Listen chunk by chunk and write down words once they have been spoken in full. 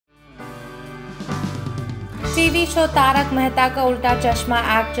TV show Taarak Mehta Ka Ooltah Chashmah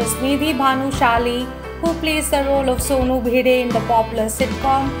actress Nidhi Bhanushali, who plays the role of Sonu Bhide in the popular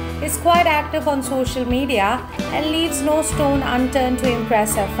sitcom, is quite active on social media and leaves no stone unturned to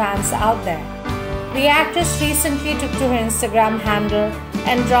impress her fans out there. The actress recently took to her Instagram handle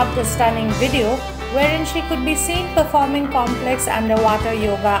and dropped a stunning video wherein she could be seen performing complex underwater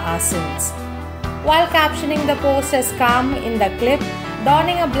yoga asanas. While captioning the post as calm in the clip,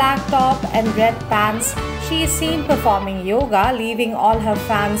 donning a black top and red pants, she is seen performing yoga, leaving all her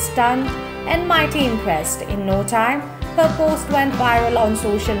fans stunned and mighty impressed. In no time, her post went viral on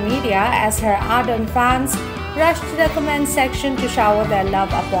social media as her ardent fans rushed to the comment section to shower their love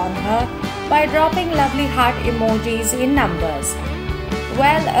upon her by dropping lovely heart emojis in numbers.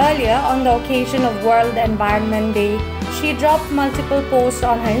 Well, earlier on the occasion of World Environment Day, she dropped multiple posts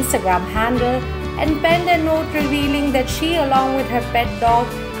on her Instagram handle and penned a note revealing that she, along with her pet dog,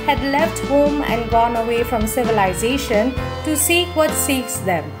 had left home and gone away from civilization to seek what seeks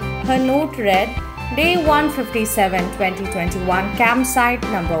them. Her note read, Day 157 2021, Campsite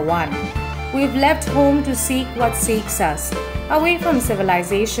Number 1. We've left home to seek what seeks us. Away from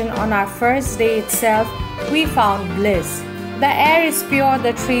civilization, on our first day itself, we found bliss. The air is pure,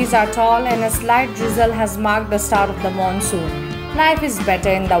 the trees are tall, and a slight drizzle has marked the start of the monsoon. Life is better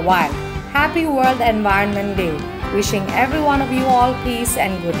in the wild. Happy World Environment Day. Wishing every one of you all peace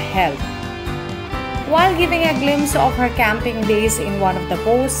and good health. While giving a glimpse of her camping days in one of the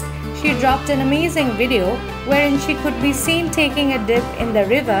posts, she dropped an amazing video wherein she could be seen taking a dip in the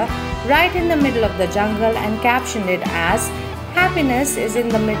river right in the middle of the jungle and captioned it as, Happiness is in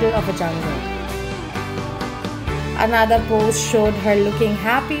the middle of a jungle. Another post showed her looking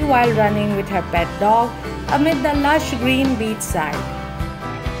happy while running with her pet dog amid the lush green beachside.